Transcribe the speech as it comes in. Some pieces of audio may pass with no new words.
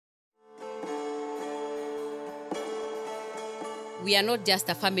We are not just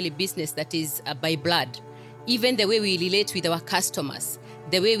a family business that is by blood. Even the way we relate with our customers,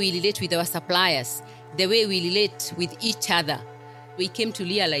 the way we relate with our suppliers, the way we relate with each other, we came to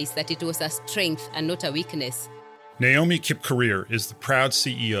realize that it was a strength and not a weakness. Naomi Kipkorir is the proud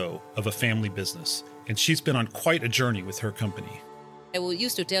CEO of a family business, and she's been on quite a journey with her company. I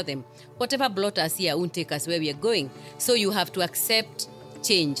used to tell them, whatever brought us here won't take us where we are going. So you have to accept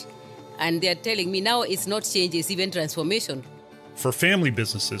change. And they're telling me now it's not change, it's even transformation. For family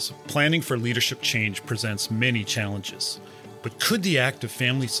businesses, planning for leadership change presents many challenges. But could the act of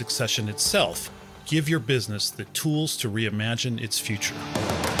family succession itself give your business the tools to reimagine its future?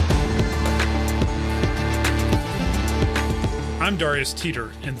 I'm Darius Teeter,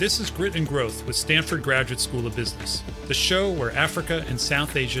 and this is Grit and Growth with Stanford Graduate School of Business, the show where Africa and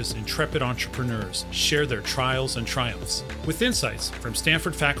South Asia's intrepid entrepreneurs share their trials and triumphs, with insights from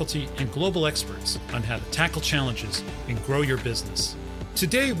Stanford faculty and global experts on how to tackle challenges and grow your business.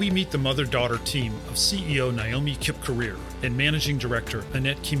 Today, we meet the mother-daughter team of CEO Naomi Kipkorir and Managing Director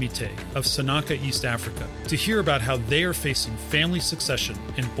Annette Kimite of Sananka East Africa to hear about how they are facing family succession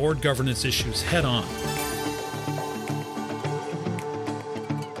and board governance issues head-on.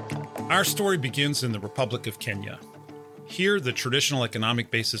 Our story begins in the Republic of Kenya. Here, the traditional economic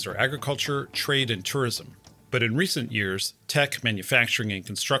bases are agriculture, trade, and tourism. But in recent years, tech, manufacturing, and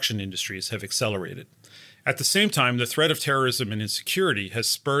construction industries have accelerated. At the same time, the threat of terrorism and insecurity has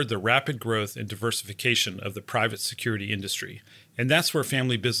spurred the rapid growth and diversification of the private security industry. And that's where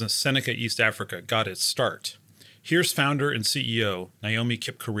family business Sananka East Africa got its start. Here's founder and CEO Naomi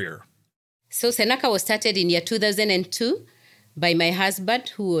Kipkorir. So Sananka was started in year 2002 by my husband,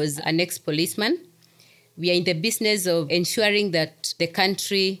 who was an ex-policeman. We are in the business of ensuring that the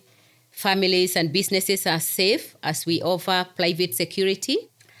country, families, and businesses are safe as we offer private security.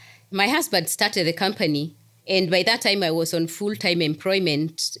 My husband started the company, and by that time I was on full-time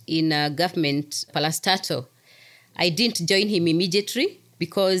employment in government parastatal. I didn't join him immediately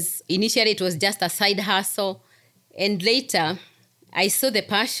because initially it was just a side hustle, and later I saw the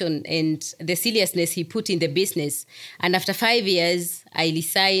passion and the seriousness he put in the business. And after 5 years, I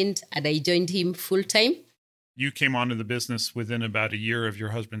resigned and I joined him full-time. You came onto the business within about a year of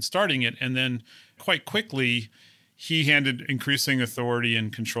your husband starting it. And then quite quickly, he handed increasing authority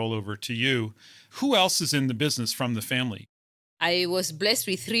and control over to you. Who else is in the business from the family? I was blessed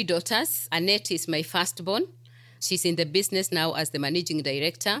with 3 daughters. Annette is my firstborn. She's in the business now as the managing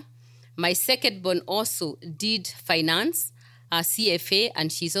director. My secondborn also did finance, CFA, and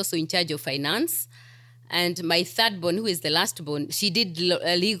she's also in charge of finance. And my thirdborn, who is the lastborn, she did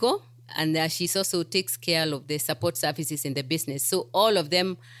legal, and she's also takes care of the support services in the business. So all of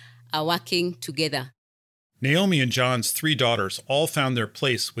them are working together. Naomi and John's 3 daughters all found their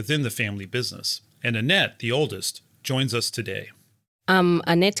place within the family business. And Annette, the oldest, joins us today. I'm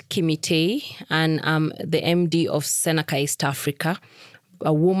Annette Kimite, and I'm the MD of Sananka East Africa,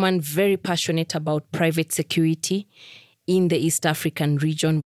 a woman very passionate about private security in the East African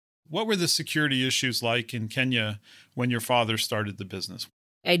region. What were the security issues like in Kenya when your father started the business?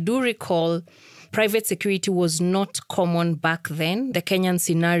 I do recall private security was not common back then. The Kenyan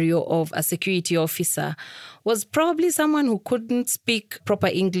scenario of a security officer was probably someone who couldn't speak proper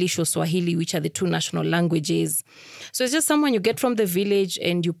English or Swahili, which are the 2 national languages. So it's just someone you get from the village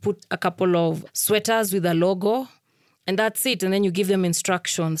and you put a couple of sweaters with a logo, and that's it. And then you give them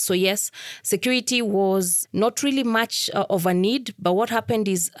instructions. So yes, security was not really much of a need. But what happened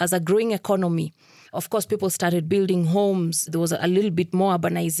is, as a growing economy, of course, people started building homes. There was a little bit more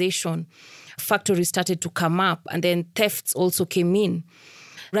urbanization. Factories started to come up, and then thefts also came in.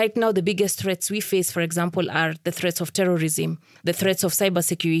 Right now, the biggest threats we face, for example, are the threats of terrorism, the threats of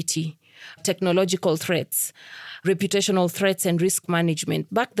cybersecurity, technological threats, reputational threats, and risk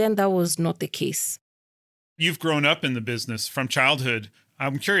management. Back then, that was not the case. You've grown up in the business from childhood.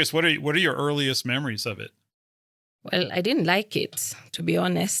 I'm curious, what are your earliest memories of it? Well, I didn't like it, to be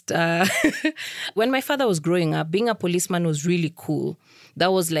honest. When my father was growing up, being a policeman was really cool.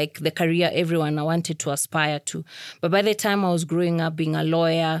 That was like the career everyone wanted to aspire to. But by the time I was growing up, being a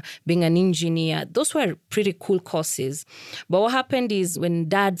lawyer, being an engineer, those were pretty cool courses. But what happened is when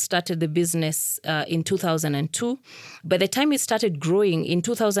Dad started the business in 2002, by the time it started growing, in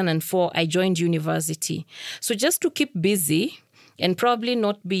 2004, I joined university. So just to keep busy and probably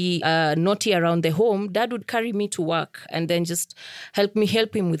not be naughty around the home, Dad would carry me to work and then just help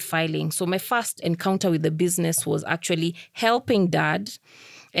him with filing. So my first encounter with the business was actually helping Dad,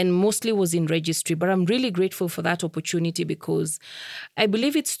 and mostly was in registry. But I'm really grateful for that opportunity because I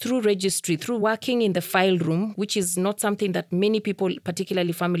believe it's through registry, through working in the file room, which is not something that many people,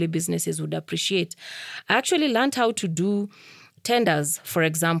 particularly family businesses, would appreciate. I actually learned how to do tenders, for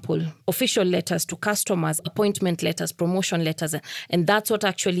example, official letters to customers, appointment letters, promotion letters, and that's what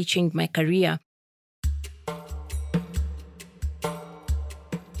actually changed my career.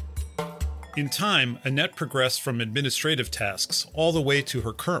 In time, Annette progressed from administrative tasks all the way to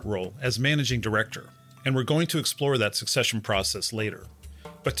her current role as managing director, and we're going to explore that succession process later.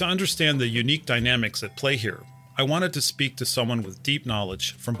 But to understand the unique dynamics at play here, I wanted to speak to someone with deep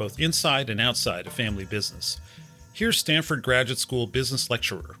knowledge from both inside and outside of family business. Here's Stanford Graduate School business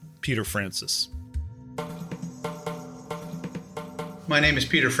lecturer, Peter Francis. My name is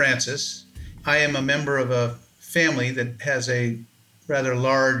Peter Francis. I am a member of a family that has a rather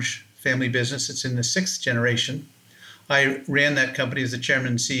large family business. It's in the 6th generation. I ran that company as the chairman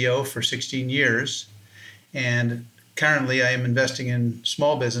and CEO for 16 years. And currently I am investing in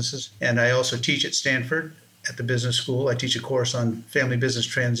small businesses. And I also teach at Stanford at the business school. I teach a course on family business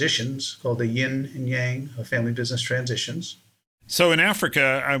transitions called the Yin and Yang of Family Business Transitions. So in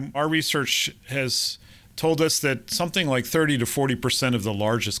Africa, our research has told us that something like 30 to 40% of the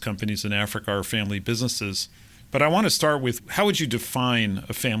largest companies in Africa are family businesses. But I want to start with, how would you define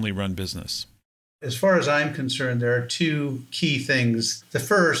a family-run business? As far as I'm concerned, there are 2 key things. The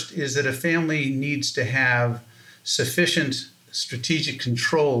first is that a family needs to have sufficient strategic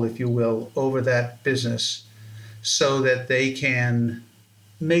control, if you will, over that business so that they can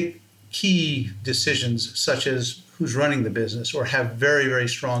make key decisions such as who's running the business or have very, very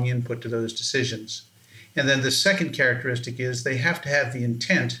strong input to those decisions. And then the second characteristic is they have to have the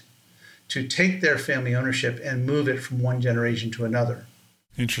intent to take their family ownership and move it from one generation to another.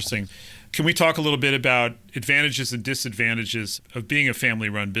 Interesting. Can we talk a little bit about advantages and disadvantages of being a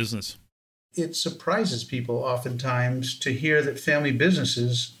family-run business? It surprises people oftentimes to hear that family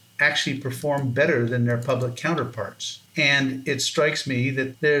businesses actually perform better than their public counterparts. And it strikes me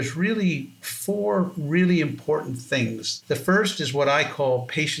that there's really 4 really important things. The first is what I call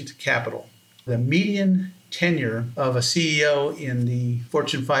patient capital. The median tenure of a CEO in the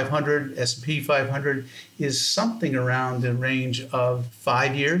Fortune 500, S&P 500 is something around the range of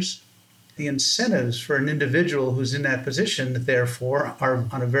 5 years. The incentives for an individual who's in that position, therefore, are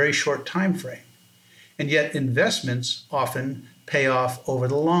on a very short time frame. And yet investments often pay off over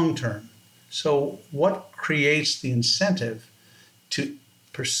the long term. So what creates the incentive to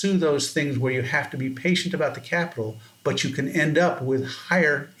pursue those things where you have to be patient about the capital, but you can end up with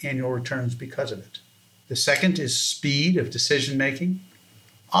higher annual returns because of it? The second is speed of decision making.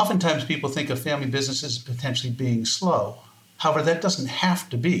 Oftentimes people think of family businesses as potentially being slow. However, that doesn't have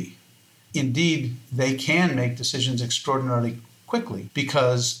to be. Indeed, they can make decisions extraordinarily quickly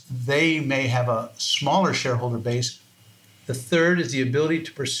because they may have a smaller shareholder base. The third is the ability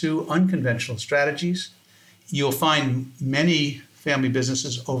to pursue unconventional strategies. You'll find many family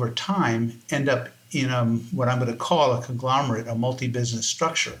businesses over time end up in what I'm going to call a conglomerate, a multi-business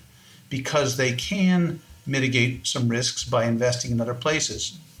structure, because they can mitigate some risks by investing in other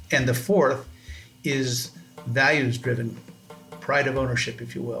places. And the fourth is values-driven, pride of ownership,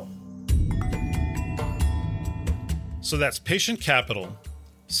 if you will. So that's patient capital,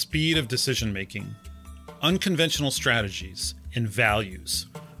 speed of decision-making, unconventional strategies, and values.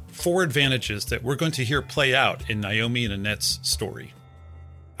 4 advantages that we're going to hear play out in Naomi and Annette's story.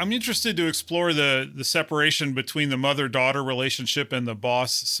 I'm interested to explore the separation between the mother-daughter relationship and the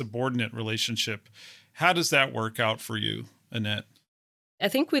boss-subordinate relationship. How does that work out for you, Annette? I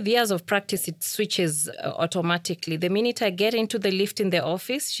think with years of practice, it switches automatically. The minute I get into the lift in the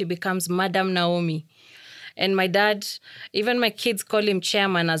office, she becomes Madam Naomi. And my dad, even my kids call him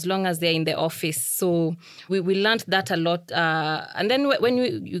chairman as long as they're in the office. So we learned that a lot. And then when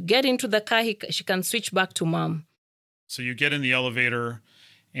you get into the car, she can switch back to mom. So you get in the elevator,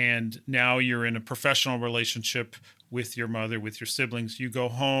 and now you're in a professional relationship with your mother, with your siblings. You go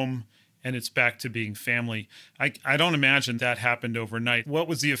home, and it's back to being family. I don't imagine that happened overnight. What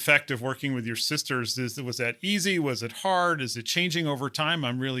was the effect of working with your sisters? Was that easy? Was it hard? Is it changing over time?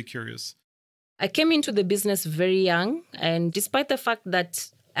 I'm really curious. I came into the business very young, and despite the fact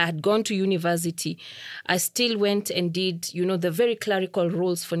that I had gone to university, I still went and did, the very clerical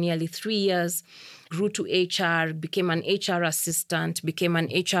roles for nearly 3 years, grew to HR, became an HR assistant, became an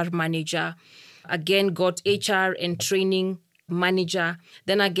HR manager, again got HR and training manager,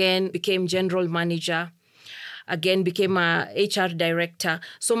 then again became general manager, again became a HR director.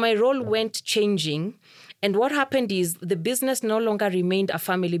 So my role went changing. And what happened is the business no longer remained a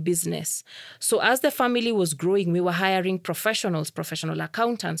family business. So as the family was growing, we were hiring professionals, professional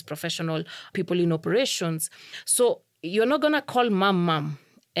accountants, professional people in operations. So you're not going to call mom.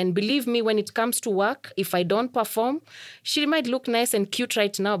 And believe me, when it comes to work, if I don't perform, she might look nice and cute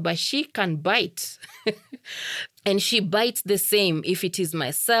right now, but she can bite. And she bites the same if it is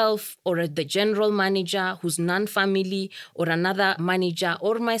myself or the general manager who's non-family or another manager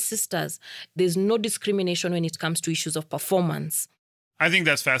or my sisters. There's no discrimination when it comes to issues of performance. I think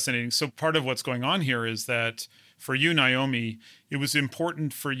that's fascinating. So part of what's going on here is that for you, Naomi, it was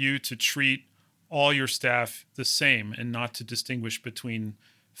important for you to treat all your staff the same and not to distinguish between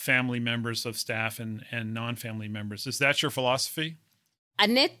family members of staff and non-family members. Is that your philosophy?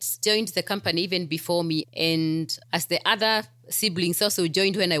 Annette joined the company even before me, and as the other siblings also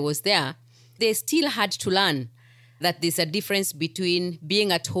joined when I was there, they still had to learn that there's a difference between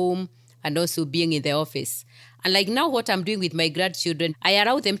being at home and also being in the office. And like now what I'm doing with my grandchildren, I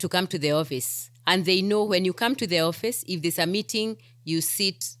allow them to come to the office. And they know when you come to the office, if there's a meeting, you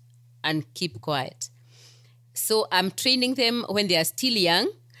sit and keep quiet. So I'm training them when they are still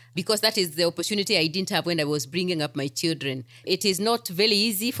young, because that is the opportunity I didn't have when I was bringing up my children. It is not very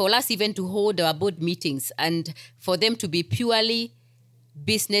easy for us even to hold our board meetings and for them to be purely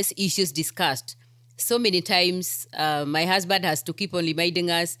business issues discussed. So many times, my husband has to keep on reminding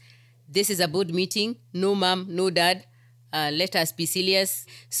us, this is a board meeting, no mom, no dad, let us be serious.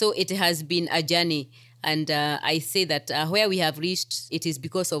 So it has been a journey. And I say that where we have reached, it is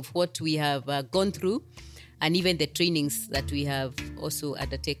because of what we have gone through and even the trainings that we have also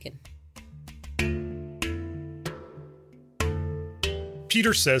undertaken.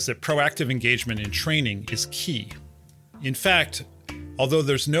 Peter says that proactive engagement in training is key. In fact, although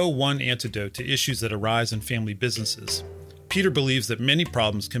there's no one antidote to issues that arise in family businesses, Peter believes that many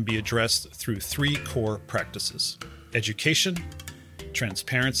problems can be addressed through 3 core practices: education,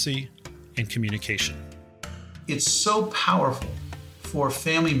 transparency, and communication. It's so powerful for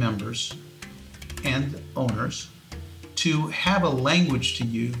family members and owners to have a language to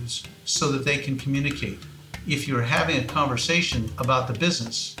use so that they can communicate. If you're having a conversation about the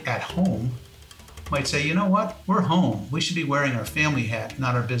business at home, you might say, you know what, we're home. We should be wearing our family hat,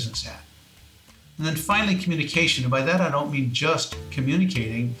 not our business hat. And then finally, communication. And by that, I don't mean just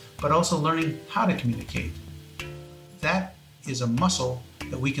communicating, but also learning how to communicate. That is a muscle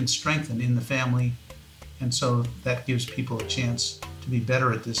that we can strengthen in the family. And so that gives people a chance to be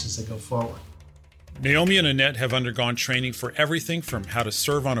better at this as they go forward. Naomi and Annette have undergone training for everything from how to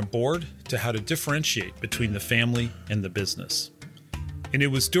serve on a board to how to differentiate between the family and the business. And it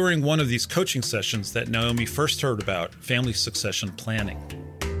was during one of these coaching sessions that Naomi first heard about family succession planning.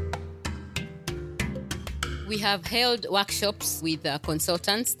 We have held workshops with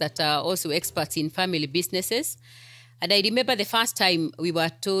consultants that are also experts in family businesses. And I remember the first time we were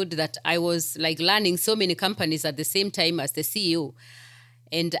told that I was like learning so many companies at the same time as the CEO.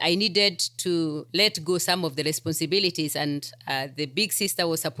 And I needed to let go some of the responsibilities, and the big sister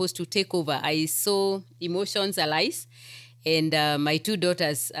was supposed to take over. I saw emotions arise, and my 2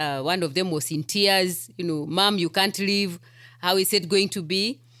 daughters, one of them was in tears. Mom, you can't leave. How is it going to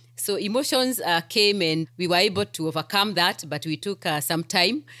be? So emotions came, and we were able to overcome that, but we took some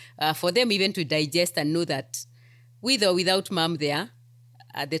time for them even to digest and know that with or without mom there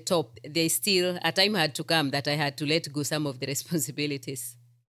at the top, they still, a time had to come that I had to let go some of the responsibilities.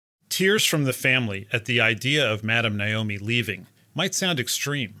 Tears from the family at the idea of Madam Naomi leaving might sound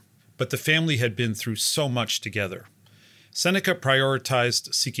extreme, but the family had been through so much together. Seneca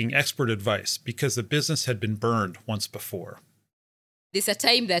prioritized seeking expert advice because the business had been burned once before. There's a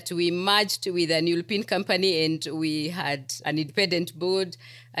time that we merged with an European company, and we had an independent board,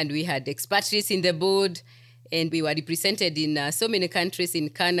 and we had expatriates in the board, and we were represented in so many countries, in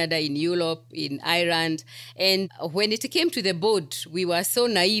Canada, in Europe, in Ireland. And when it came to the board, we were so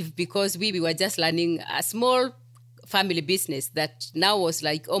naive because we were just learning a small family business that now was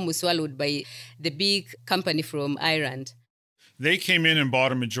like almost swallowed by the big company from Ireland. They came in and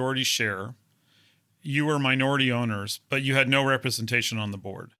bought a majority share. You were minority owners, but you had no representation on the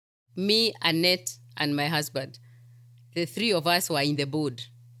board. Me, Annette, and my husband, the 3 of us were in the board,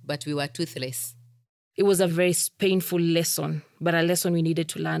 but we were toothless. It was a very painful lesson, but a lesson we needed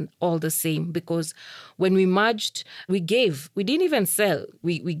to learn all the same, because when we merged, we didn't even sell.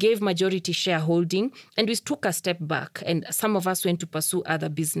 We gave majority shareholding, and we took a step back, and some of us went to pursue other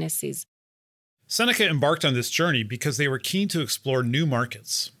businesses. Seneca embarked on this journey because they were keen to explore new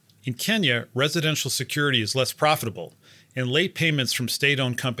markets. In Kenya, residential security is less profitable, and late payments from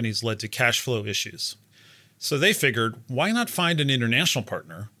state-owned companies led to cash flow issues. So they figured, why not find an international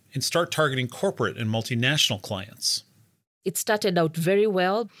partner and start targeting corporate and multinational clients? It started out very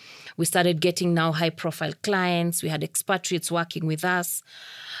well. We started getting now high-profile clients. We had expatriates working with us.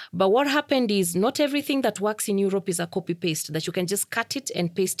 But what happened is not everything that works in Europe is a copy-paste, that you can just cut it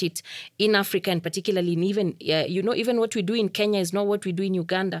and paste it in Africa, and particularly in even what we do in Kenya is not what we do in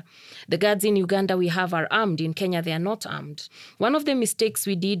Uganda. The guards in Uganda we have are armed. In Kenya, they are not armed. One of the mistakes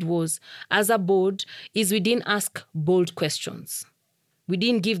we did was, as a board, is we didn't ask bold questions. We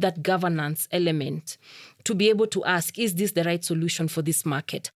didn't give that governance element to be able to ask, is this the right solution for this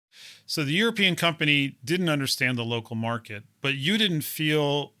market? So the European company didn't understand the local market, but you didn't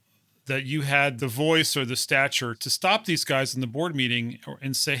feel that you had the voice or the stature to stop these guys in the board meeting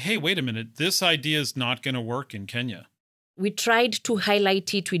and say, hey, wait a minute, this idea is not going to work in Kenya. We tried to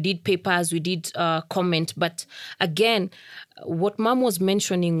highlight it. We did papers, we did comment. But again, what Mom was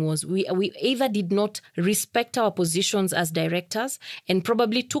mentioning was we either did not respect our positions as directors and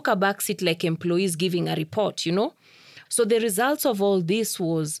probably took a backseat like employees giving a report, So the results of all this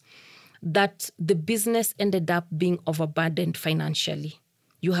was that the business ended up being overburdened financially.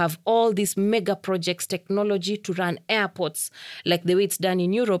 You have all these mega projects, technology to run airports, like the way it's done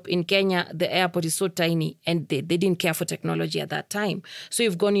in Europe. In Kenya, the airport is so tiny and they didn't care for technology at that time. So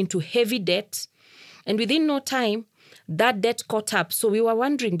you've gone into heavy debt. And within no time, that debt caught up. So we were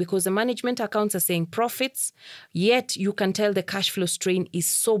wondering, because the management accounts are saying profits, yet you can tell the cash flow strain is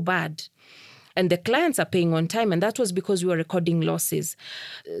so bad. And the clients are paying on time, and that was because we were recording losses.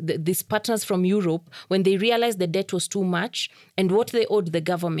 These partners from Europe, when they realized the debt was too much and what they owed the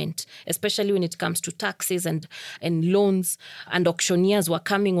government, especially when it comes to taxes and loans, and auctioneers were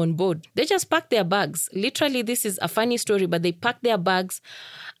coming on board, they just packed their bags. Literally, this is a funny story, but they packed their bags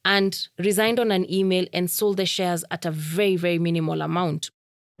and resigned on an email and sold the shares at a very, very minimal amount.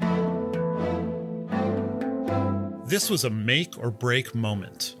 This was a make or break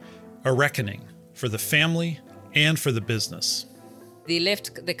moment. A reckoning for the family and for the business. They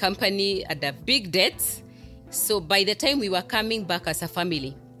left the company at a big debt. So by the time we were coming back as a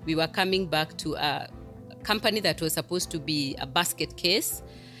family, we were coming back to a company that was supposed to be a basket case,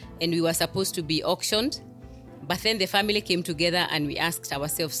 and we were supposed to be auctioned. But then the family came together and we asked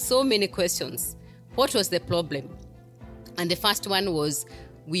ourselves so many questions. What was the problem? And the first one was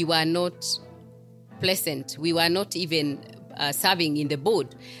we were not pleasant. We were not even serving in the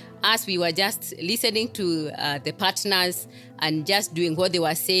board. As we were just listening to the partners and just doing what they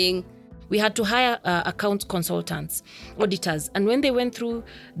were saying. We had to hire account consultants, auditors. And when they went through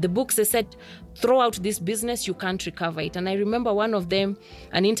the books, they said, throw out this business, you can't recover it. And I remember one of them,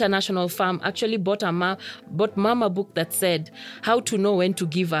 an international firm, actually bought Mom a book that said, how to know when to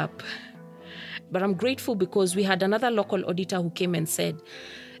give up. But I'm grateful because we had another local auditor who came and said,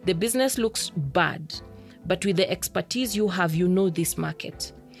 the business looks bad, but with the expertise you have, you know this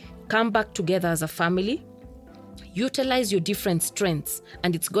market. Come back together as a family, utilize your different strengths,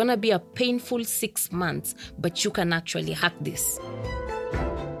 and it's going to be a painful 6 months, but you can actually hack this.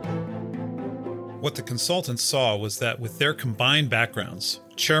 What the consultants saw was that with their combined backgrounds,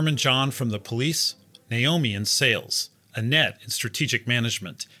 Chairman John from the police, Naomi in sales, Annette in strategic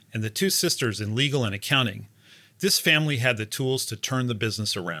management, and the two sisters in legal and accounting, this family had the tools to turn the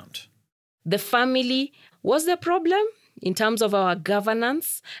business around. The family was the problem in terms of our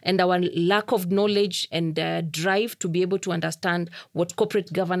governance and our lack of knowledge and drive to be able to understand what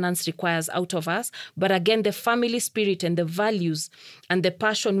corporate governance requires out of us. But again, the family spirit and the values and the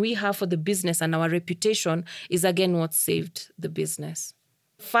passion we have for the business and our reputation is again what saved the business.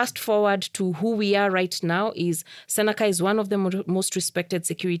 Fast forward to who we are right now is Seneca is one of the most respected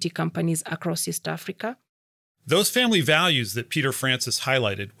security companies across East Africa. Those family values that Peter Francis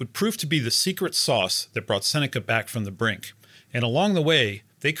highlighted would prove to be the secret sauce that brought Seneca back from the brink. And along the way,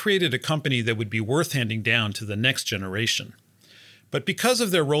 they created a company that would be worth handing down to the next generation. But because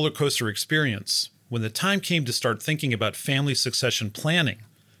of their roller coaster experience, when the time came to start thinking about family succession planning,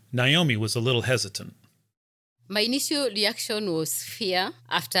 Naomi was a little hesitant. My initial reaction was fear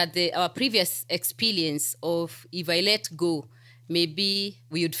after our previous experience of if I let go, maybe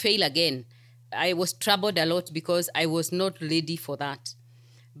we would fail again. I was troubled a lot because I was not ready for that.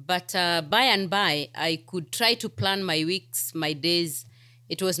 But by and by, I could try to plan my weeks, my days.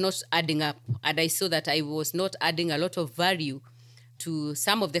 It was not adding up. And I saw that I was not adding a lot of value to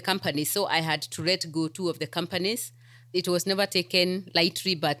some of the companies. So I had to let go 2 of the companies. It was never taken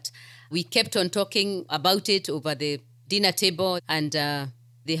lightly, but we kept on talking about it over the dinner table. And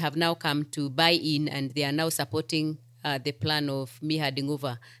they have now come to buy in, and they are now supporting the plan of me handing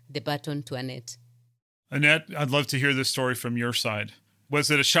over the baton to Annette. Annette, I'd love to hear this story from your side.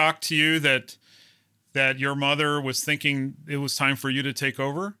 Was it a shock to you that your mother was thinking it was time for you to take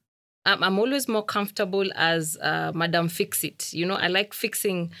over? I'm always more comfortable as Madam Fix-It. I like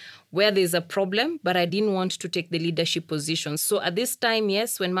fixing where there's a problem, but I didn't want to take the leadership position. So at this time,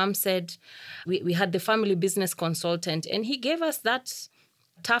 yes, when Mom said we had the family business consultant, and he gave us that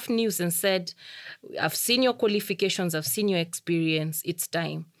tough news and said, I've seen your qualifications, I've seen your experience, it's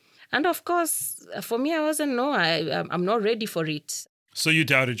time. And of course, for me, I wasn't, I'm not ready for it. So you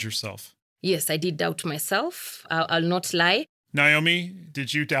doubted yourself? Yes, I did doubt myself. I'll not lie. Naomi,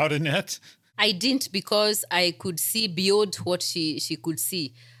 did you doubt Annette? I didn't, because I could see beyond what she could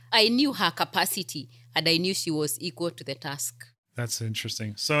see. I knew her capacity, and I knew she was equal to the task. That's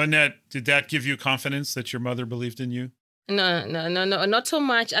interesting. So Annette, did that give you confidence that your mother believed in you? No, not so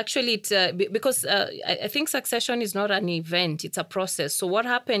much. Actually, it's because I think succession is not an event, it's a process. So what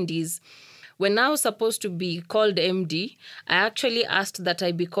happened is, when I was supposed to be called MD, I actually asked that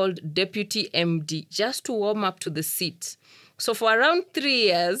I be called Deputy MD, just to warm up to the seat. So for around 3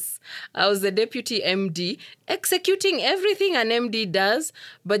 years, I was the Deputy MD, executing everything an MD does,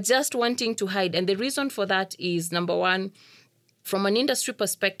 but just wanting to hide. And the reason for that is, number one, from an industry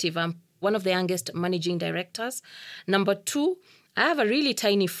perspective, I'm one of the youngest managing directors. Number two, I have a really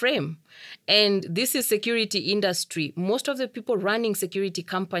tiny frame. And this is security industry. Most of the people running security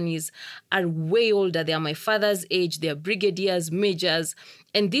companies are way older. They are my father's age. They are brigadiers, majors.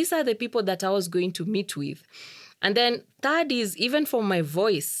 And these are the people that I was going to meet with. And then third is, even for my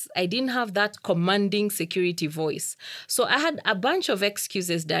voice, I didn't have that commanding security voice. So I had a bunch of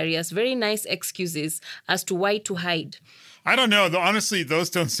excuses, Darius, very nice excuses as to why to hide. I don't know. Honestly, those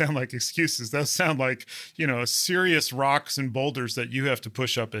don't sound like excuses. Those sound like, serious rocks and boulders that you have to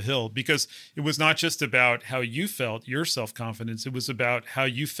push up a hill, because it was not just about how you felt, your self-confidence. It was about how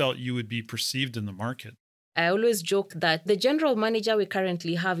you felt you would be perceived in the market. I always joke that the general manager we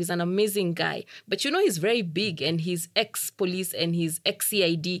currently have is an amazing guy, but he's very big, and he's ex-police and he's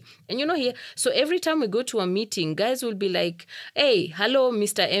ex-CID. And so every time we go to a meeting, guys will be like, hey, hello,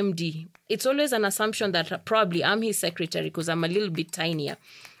 Mr. MD. It's always an assumption that probably I'm his secretary because I'm a little bit tinier.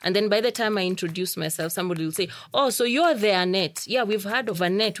 And then by the time I introduce myself, somebody will say, oh, so you're the Annette. Yeah, we've heard of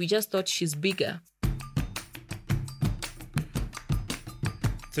Annette. We just thought she's bigger.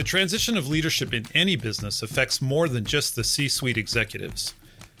 The transition of leadership in any business affects more than just the C-suite executives.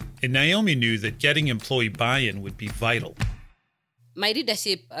 And Naomi knew that getting employee buy-in would be vital. My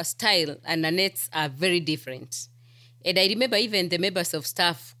leadership style and Annette's are very different. And I remember even the members of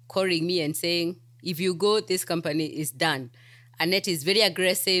staff calling me and saying, if you go, this company is done. Annette is very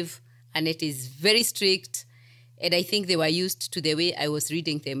aggressive. Annette is very strict. And I think they were used to the way I was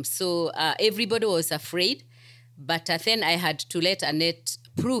reading them. So everybody was afraid. But then I had to let Annette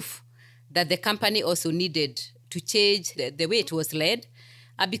prove that the company also needed to change the way it was led,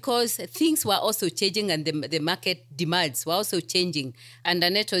 because things were also changing and the market demands were also changing. And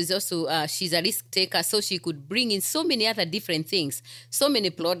Annette was also, she's a risk taker, so she could bring in so many other different things, so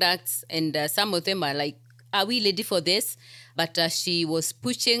many products, and some of them are like, are we ready for this? But she was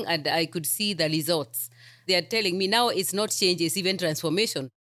pushing, and I could see the results. They are telling me now it's not change, it's even transformation.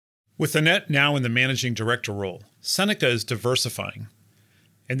 With Annette now in the managing director role, Seneca is diversifying,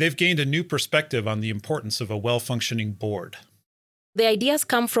 and they've gained a new perspective on the importance of a well-functioning board. The ideas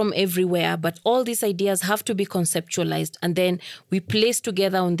come from everywhere, but all these ideas have to be conceptualized, and then we place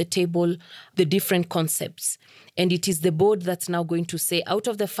together on the table the different concepts. And it is the board that's now going to say, out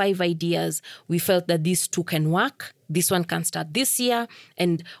of the 5 ideas, we felt that these 2 can work. This one can start this year,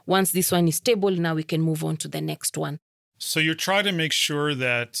 and once this one is stable, now we can move on to the next one. So you try to make sure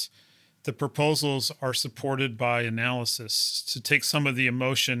that the proposals are supported by analysis to take some of the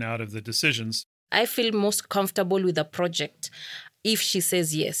emotion out of the decisions. I feel most comfortable with a project if she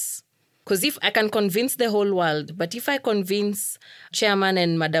says yes. Because if I can convince the whole world, but if I convince Chairman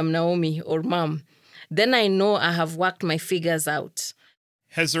and Madam Naomi or Mom, then I know I have worked my figures out.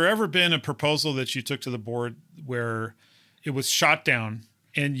 Has there ever been a proposal that you took to the board where it was shot down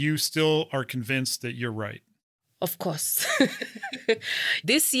and you still are convinced that you're right? Of course.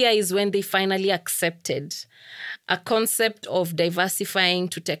 This year is when they finally accepted a concept of diversifying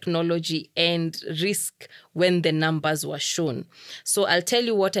to technology and risk when the numbers were shown. So I'll tell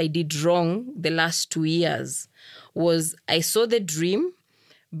you what I did wrong the last 2 years was I saw the dream,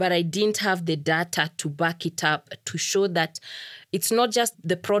 but I didn't have the data to back it up to show that it's not just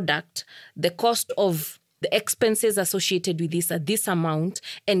the product, the cost of the expenses associated with this are this amount,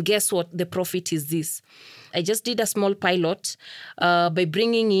 and guess what? The profit is this. I just did a small pilot by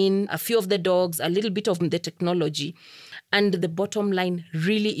bringing in a few of the dogs, a little bit of the technology, and the bottom line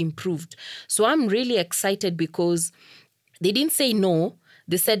really improved. So I'm really excited because they didn't say no.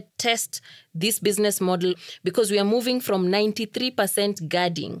 They said test this business model because we are moving from 93%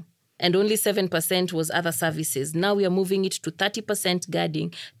 guarding and only 7% was other services. Now we are moving it to 30%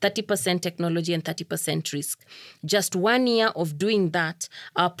 guarding, 30% technology, and 30% risk. Just 1 year of doing that,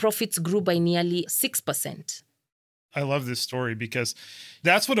 our profits grew by nearly 6%. I love this story because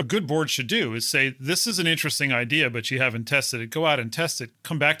that's what a good board should do, is say, this is an interesting idea, but you haven't tested it. Go out and test it.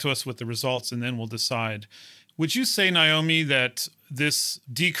 Come back to us with the results, and then we'll decide. Would you say, Naomi, that this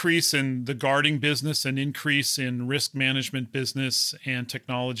decrease in the guarding business and increase in risk management business and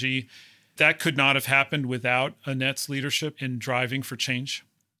technology, that could not have happened without Annette's leadership in driving for change?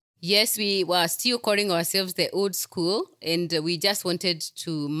 Yes, we were still calling ourselves the old school, and we just wanted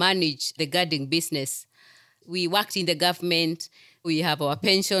to manage the guarding business. We worked in the government, we have our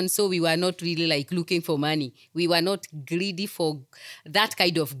pension, so we were not really looking for money. We were not greedy for that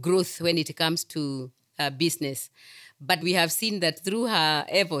kind of growth when it comes to business. But we have seen that through her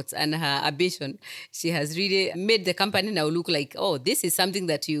efforts and her ambition, she has really made the company now look like, oh, this is something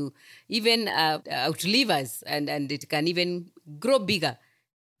that you even outlive us, and it can even grow bigger.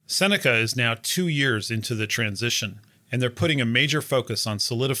 Seneca is now 2 years into the transition, and they're putting a major focus on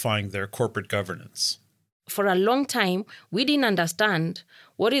solidifying their corporate governance. For a long time, we didn't understand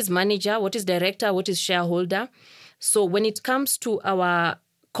what is manager, what is director, what is shareholder. So when it comes to our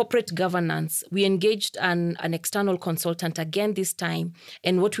corporate governance, we engaged an external consultant again this time.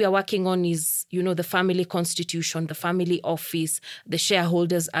 And what we are working on is, the family constitution, the family office, the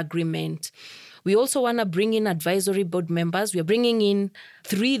shareholders agreement. We also want to bring in advisory board members. We are bringing in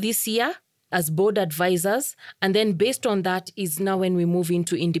 3 this year as board advisors. And then based on that is now when we move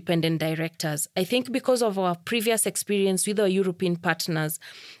into independent directors. I think because of our previous experience with our European partners,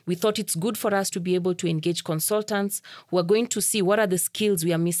 we thought it's good for us to be able to engage consultants who are going to see what are the skills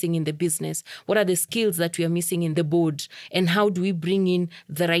we are missing in the business, what are the skills that we are missing in the board, and how do we bring in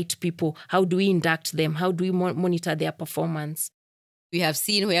the right people, how do we induct them, how do we monitor their performance. We have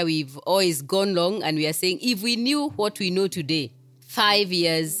seen where we've always gone wrong, and we are saying if we knew what we know today, 5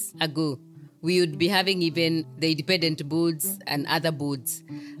 years ago, we would be having even the independent boards and other boards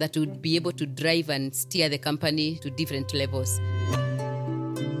that would be able to drive and steer the company to different levels.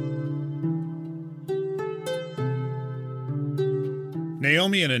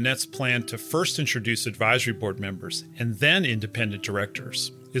 Naomi and Annette's plan to first introduce advisory board members and then independent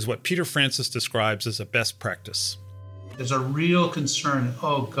directors is what Peter Francis describes as a best practice. There's a real concern,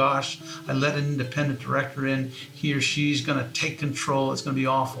 oh gosh, I let an independent director in, he or she's going to take control, it's going to be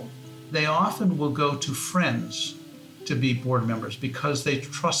awful. They often will go to friends to be board members because they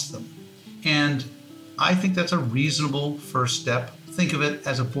trust them. And I think that's a reasonable first step. Think of it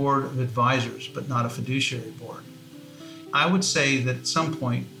as a board of advisors, but not a fiduciary board. I would say that at some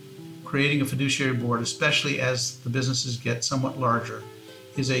point, creating a fiduciary board, especially as the businesses get somewhat larger,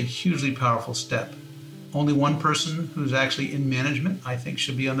 is a hugely powerful step. Only one person who's actually in management, I think,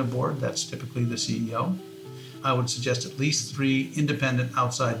 should be on the board. That's typically the CEO. I would suggest at least 3 independent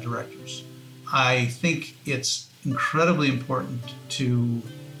outside directors. I think it's incredibly important to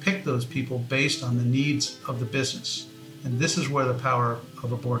pick those people based on the needs of the business. And this is where the power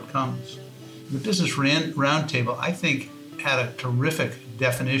of a board comes. The Business Roundtable, I think, had a terrific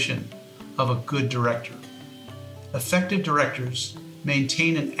definition of a good director. Effective directors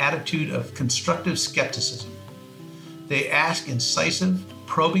maintain an attitude of constructive skepticism. They ask incisive,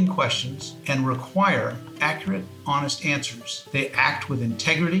 probing questions and require accurate, honest answers. They act with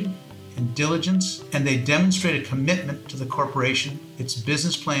integrity and diligence, and they demonstrate a commitment to the corporation, its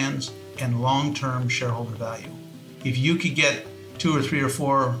business plans, and long-term shareholder value. If you could get 2 or 3 or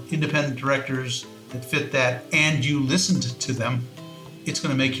 4 independent directors that fit that, and you listened to them, it's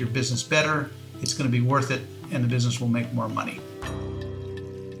going to make your business better, it's going to be worth it, and the business will make more money.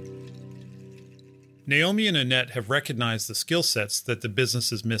 Naomi and Annette have recognized the skill sets that the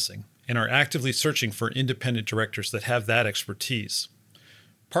business is missing and are actively searching for independent directors that have that expertise.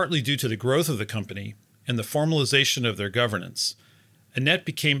 Partly due to the growth of the company and the formalization of their governance, Annette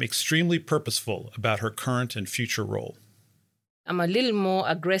became extremely purposeful about her current and future role. I'm a little more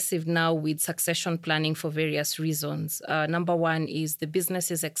aggressive now with succession planning for various reasons. Number one is the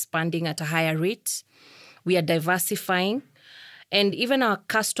business is expanding at a higher rate. We are diversifying. And even our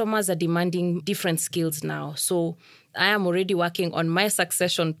customers are demanding different skills now. So I am already working on my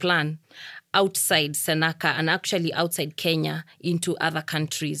succession plan outside Seneca and actually outside Kenya into other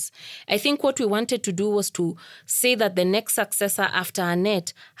countries. I think what we wanted to do was to say that the next successor after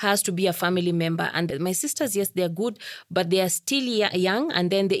Annette has to be a family member. And my sisters, yes, they're good, but they are still young,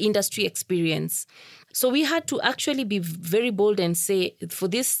 and then the industry experience. So we had to actually be very bold and say, for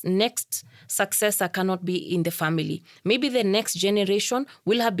this next successor cannot be in the family. Maybe the next generation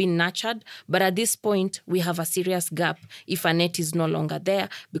will have been nurtured, but at this point, we have a serious gap if Annette is no longer there,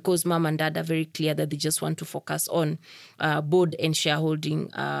 because mom and dad are very clear that they just want to focus on board and shareholding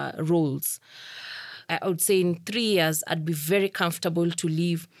roles. I would say in 3 years, I'd be very comfortable to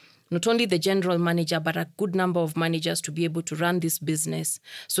leave not only the general manager, but a good number of managers to be able to run this business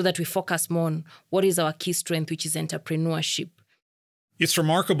so that we focus more on what is our key strength, which is entrepreneurship. It's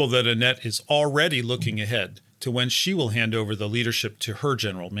remarkable that Annette is already looking ahead to when she will hand over the leadership to her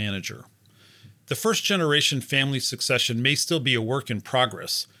general manager. The first-generation family succession may still be a work in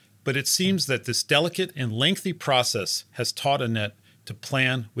progress, but it seems that this delicate and lengthy process has taught Annette to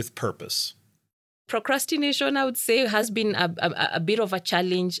plan with purpose. Procrastination, I would say, has been a bit of a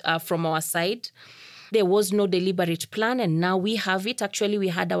challenge from our side. There was no deliberate plan, and now we have it. Actually, we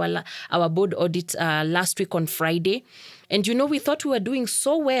had our board audit last week on Friday. And, we thought we were doing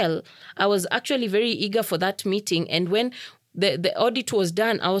so well. I was actually very eager for that meeting. And when the audit was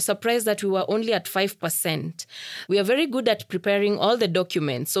done, I was surprised that we were only at 5%. We are very good at preparing all the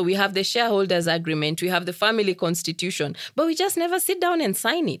documents. So we have the shareholders agreement, we have the family constitution, but we just never sit down and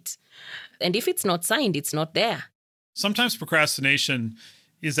sign it. And if it's not signed, it's not there. Sometimes procrastination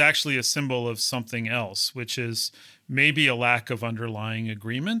is actually a symbol of something else, which is maybe a lack of underlying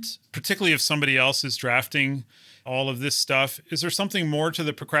agreement, particularly if somebody else is drafting all of this stuff. Is there something more to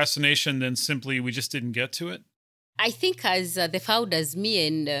the procrastination than simply we just didn't get to it? I think as the founders, me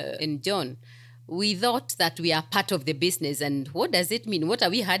and John, we thought that we are part of the business. And what does it mean? What are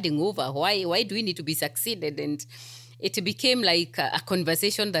we handing over? Why do we need to be succeeded? And it became like a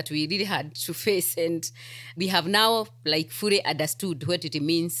conversation that we really had to face. And we have now fully understood what it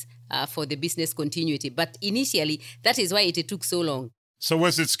means for the business continuity. But initially, that is why it took so long. So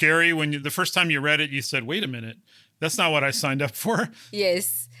was it scary when the first time you read it, you said, wait a minute, that's not what I signed up for?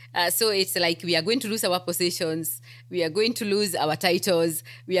 Yes. So it's like we are going to lose our positions. We are going to lose our titles.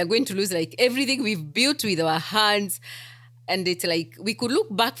 We are going to lose everything we've built with our hands. And it's like we could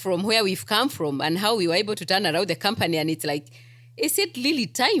look back from where we've come from and how we were able to turn around the company. And it's like, is it really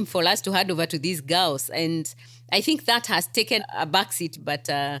time for us to hand over to these girls? And I think that has taken a backseat, but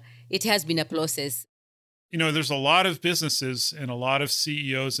it has been a process. There's a lot of businesses and a lot of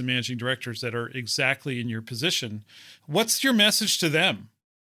CEOs and managing directors that are exactly in your position. What's your message to them?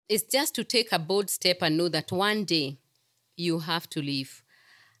 It's just to take a bold step and know that one day you have to leave.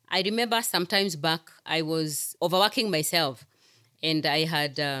 I remember sometimes back, I was overworking myself and I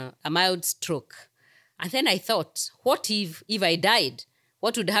had a mild stroke. And then I thought, what if I died?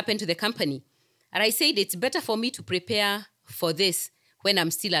 What would happen to the company? And I said, it's better for me to prepare for this when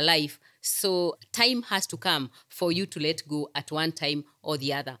I'm still alive. So time has to come for you to let go at one time or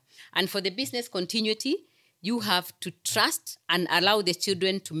the other. And for the business continuity, you have to trust and allow the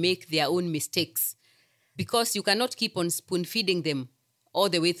children to make their own mistakes, because you cannot keep on spoon-feeding them all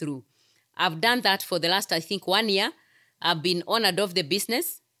the way through. I've done that for the last, 1 year. I've been honored of the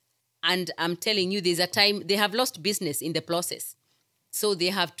business. And I'm telling you, there's a time they have lost business in the process. So they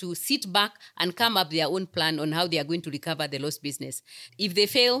have to sit back and come up their own plan on how they are going to recover the lost business. If they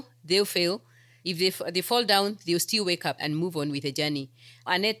fail, they'll fail. If they fall down, they'll still wake up and move on with the journey.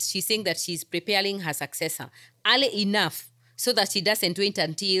 Annette, she's saying that she's preparing her successor early enough so that she doesn't wait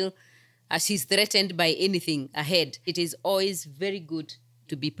until she's threatened by anything ahead. It is always very good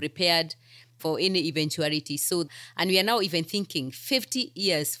to be prepared for any eventuality. And we are now even thinking 50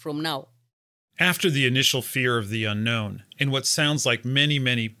 years from now. After the initial fear of the unknown and what sounds like many,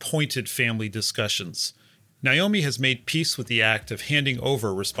 many pointed family discussions, Naomi has made peace with the act of handing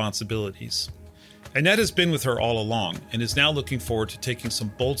over responsibilities. Annette has been with her all along and is now looking forward to taking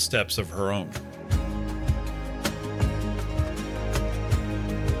some bold steps of her own.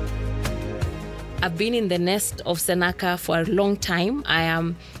 I've been in the nest of Senaka for a long time. I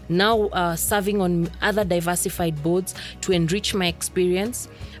am now serving on other diversified boards to enrich my experience.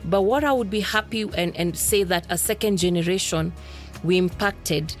 But what I would be happy and say that a second generation we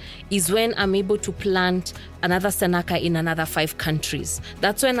impacted is when I'm able to plant another Senaka in another 5 countries.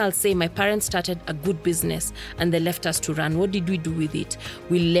 That's when I'll say my parents started a good business and they left us to run. What did we do with it?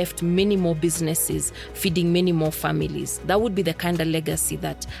 We left many more businesses, feeding many more families. That would be the kind of legacy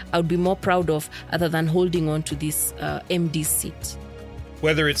that I would be more proud of other than holding on to this MD seat.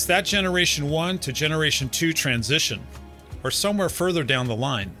 Whether it's that Generation 1 to Generation 2 transition or somewhere further down the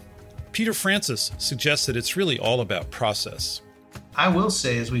line, Peter Francis suggests that it's really all about process. I will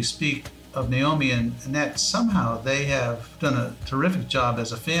say, as we speak of Naomi and Annette, somehow they have done a terrific job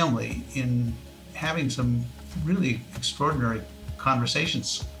as a family in having some really extraordinary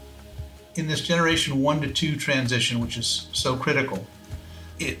conversations. in this generation 1 to 2 transition, which is so critical,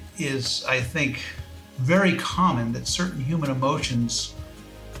 it is, I think, very common that certain human emotions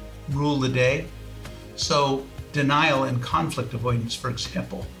rule the day. So denial and conflict avoidance, for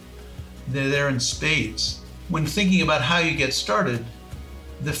example, they're there in spades. When thinking about how you get started,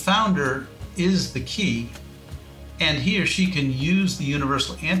 the founder is the key, and he or she can use the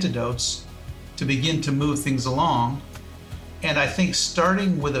universal antidotes to begin to move things along. And I think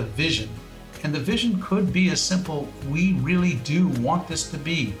starting with a vision, and the vision could be as simple, we really do want this to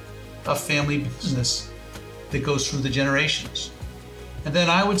be a family business that goes through the generations. And then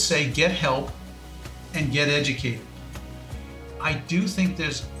I would say get help and get educated. I do think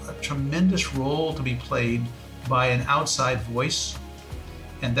there's a tremendous role to be played by an outside voice,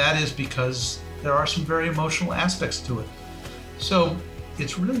 and that is because there are some very emotional aspects to it. So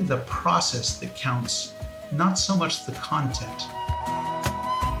it's really the process that counts, not so much the content.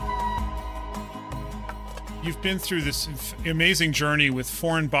 You've been through this amazing journey with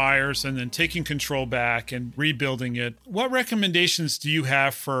foreign buyers and then taking control back and rebuilding it. What recommendations do you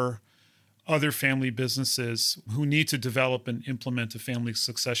have for other family businesses who need to develop and implement a family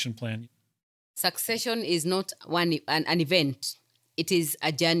succession plan? Succession is not an event. It is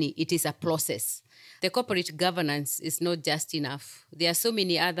a journey. It is a process. The corporate governance is not just enough. There are so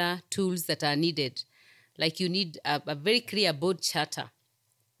many other tools that are needed. Like you need a very clear board charter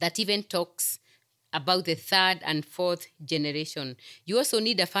that even talks about the third and fourth generation. You also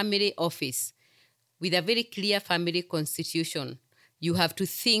need a family office with a very clear family constitution. You have to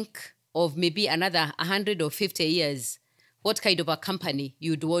think of maybe another 100 or 50 years, what kind of a company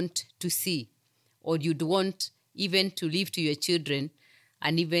you'd want to see, or you'd want even to leave to your children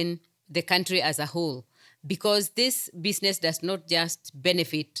and even the country as a whole. Because this business does not just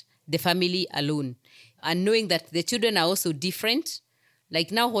benefit the family alone. And knowing that the children are also different,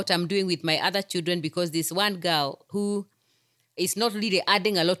 like now what I'm doing with my other children, because this one girl who is not really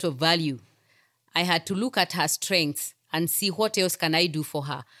adding a lot of value, I had to look at her strengths and see what else can I do for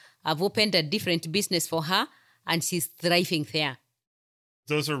her. I've opened a different business for her and she's thriving there.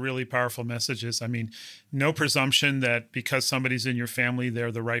 Those are really powerful messages. I mean, no presumption that because somebody's in your family,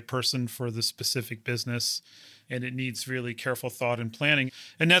 they're the right person for the specific business, and it needs really careful thought and planning.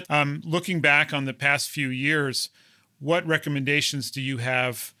 Annette, looking back on the past few years, what recommendations do you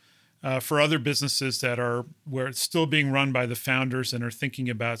have for other businesses that are where it's still being run by the founders and are thinking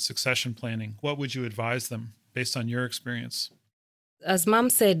about succession planning? What would you advise them based on your experience? As Mom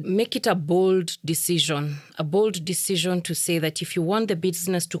said, make it a bold decision to say that if you want the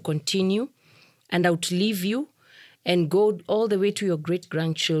business to continue and outlive you and go all the way to your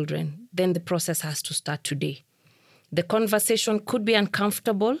great-grandchildren, then the process has to start today. The conversation could be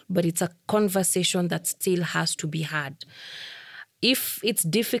uncomfortable, but it's a conversation that still has to be had. If it's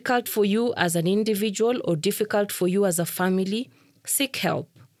difficult for you as an individual or difficult for you as a family, seek help.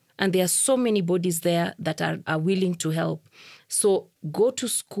 And there are so many bodies there that are willing to help. So go to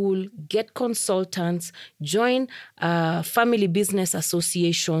school, get consultants, join family business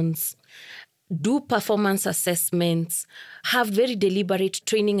associations, do performance assessments, have very deliberate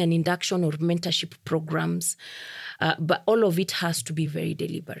training and induction or mentorship programs. But all of it has to be very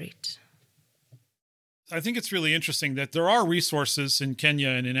deliberate. I think it's really interesting that there are resources in Kenya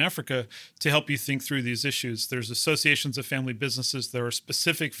and in Africa to help you think through these issues. There's associations of family businesses. There are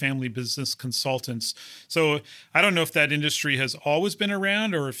specific family business consultants. So I don't know if that industry has always been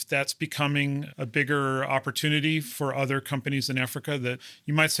around or if that's becoming a bigger opportunity for other companies in Africa. That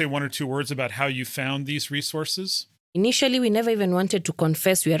you might say one or two words about how you found these resources. Initially, we never even wanted to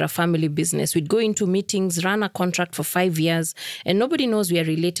confess we are a family business. We'd go into meetings, run a contract for 5 years, and nobody knows we are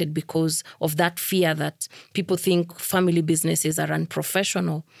related because of that fear that people think family businesses are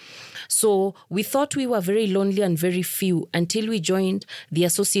unprofessional. So we thought we were very lonely and very few until we joined the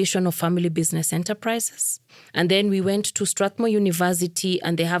Association of Family Business Enterprises. And then we went to Strathmore University,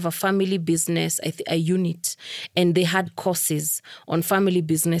 and they have a family business, a unit, and they had courses on family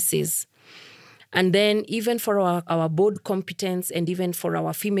businesses. And then even for our board competence and even for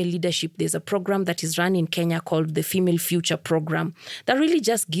our female leadership, there's a program that is run in Kenya called the Female Future Program that really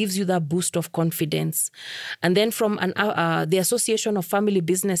just gives you that boost of confidence. And then from the Association of Family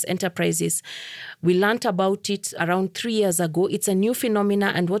Business Enterprises, we learned about it around 3 years ago. It's a new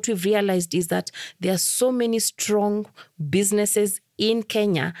phenomenon, and what we've realized is that there are so many strong businesses in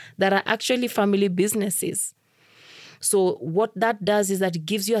Kenya that are actually family businesses. So what that does is that it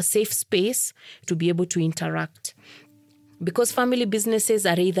gives you a safe space to be able to interact. Because family businesses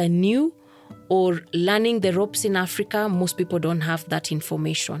are either new or learning the ropes in Africa, most people don't have that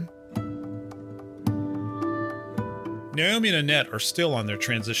information. Naomi and Annette are still on their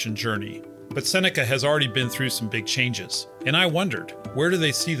transition journey, but Seneca has already been through some big changes, and I wondered, where do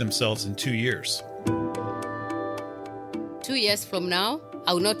they see themselves in 2 years? 2 years from now,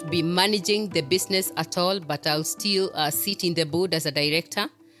 I will not be managing the business at all, but I'll still sit in the board as a director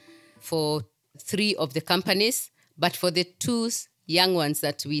for 3 of the companies. But for the 2 young ones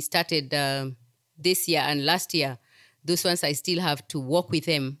that we started this year and last year, those ones I still have to work with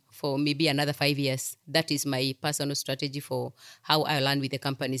them for maybe another 5 years. That is my personal strategy for how I'll land with the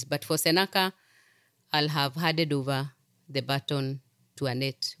companies. But for Seneca, I'll have handed over the baton to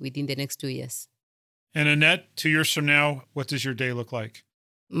Annette within the next 2 years. And Annette, 2 years from now, what does your day look like?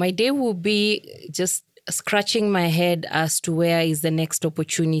 My day will be just scratching my head as to where is the next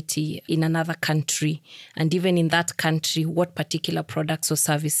opportunity in another country. And even in that country, what particular products or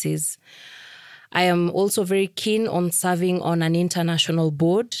services. I am also very keen on serving on an international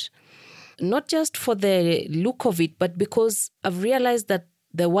board, not just for the look of it, but because I've realized that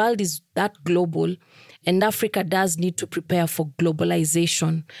the world is that global and Africa does need to prepare for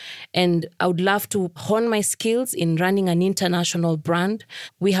globalization. And I would love to hone my skills in running an international brand.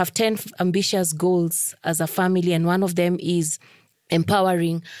 We have 10 ambitious goals as a family, and one of them is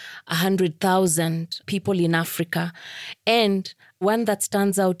empowering 100,000 people in Africa. And one that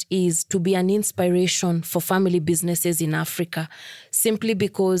stands out is to be an inspiration for family businesses in Africa, simply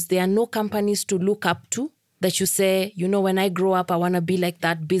because there are no companies to look up to that you say, you know, when I grow up, I want to be like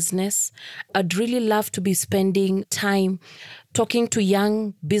that business. I'd really love to be spending time talking to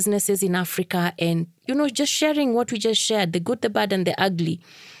young businesses in Africa and, you know, just sharing what we just shared, the good, the bad, and the ugly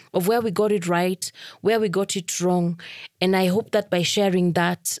of where we got it right, where we got it wrong. And I hope that by sharing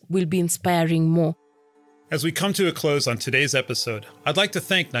that, we'll be inspiring more. As we come to a close on today's episode, I'd like to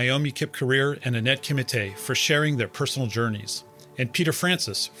thank Naomi Kipkorir and Annette Kimite for sharing their personal journeys, and Peter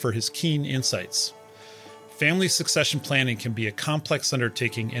Francis for his keen insights. Family succession planning can be a complex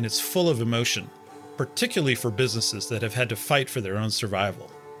undertaking, and it's full of emotion, particularly for businesses that have had to fight for their own survival.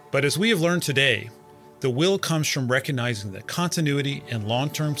 But as we have learned today, the will comes from recognizing that continuity and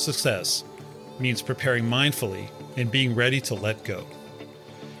long-term success means preparing mindfully and being ready to let go.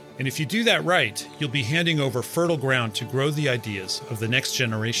 And if you do that right, you'll be handing over fertile ground to grow the ideas of the next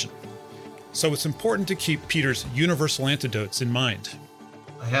generation. So it's important to keep Peter's universal antidotes in mind.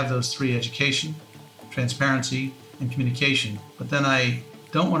 I have those 3: education, transparency, and communication. But then I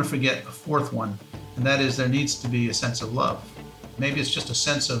don't want to forget a 4th one, and that is there needs to be a sense of love. Maybe it's just a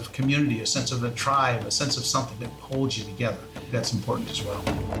sense of community, a sense of a tribe, a sense of something that holds you together. That's important as well.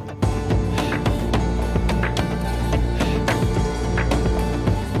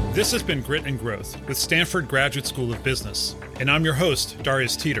 This has been Grit and Growth with Stanford Graduate School of Business, and I'm your host,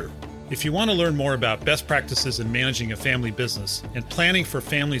 Darius Teeter. If you want to learn more about best practices in managing a family business and planning for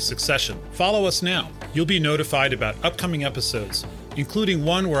family succession, follow us now. You'll be notified about upcoming episodes, including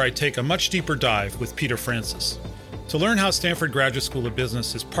one where I take a much deeper dive with Peter Francis. To learn how Stanford Graduate School of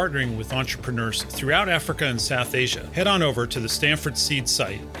Business is partnering with entrepreneurs throughout Africa and South Asia, head on over to the Stanford Seed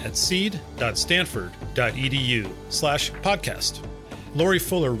site at seed.stanford.edu/podcast. Lori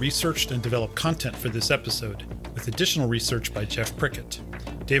Fuller researched and developed content for this episode, with additional research by Jeff Prickett.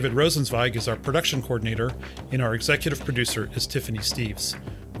 David Rosenzweig is our production coordinator, and our executive producer is Tiffany Steves,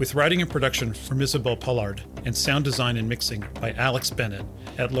 with writing and production from Isabel Pollard and sound design and mixing by Alex Bennett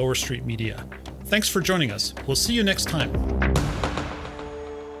at Lower Street Media. Thanks for joining us. We'll see you next time.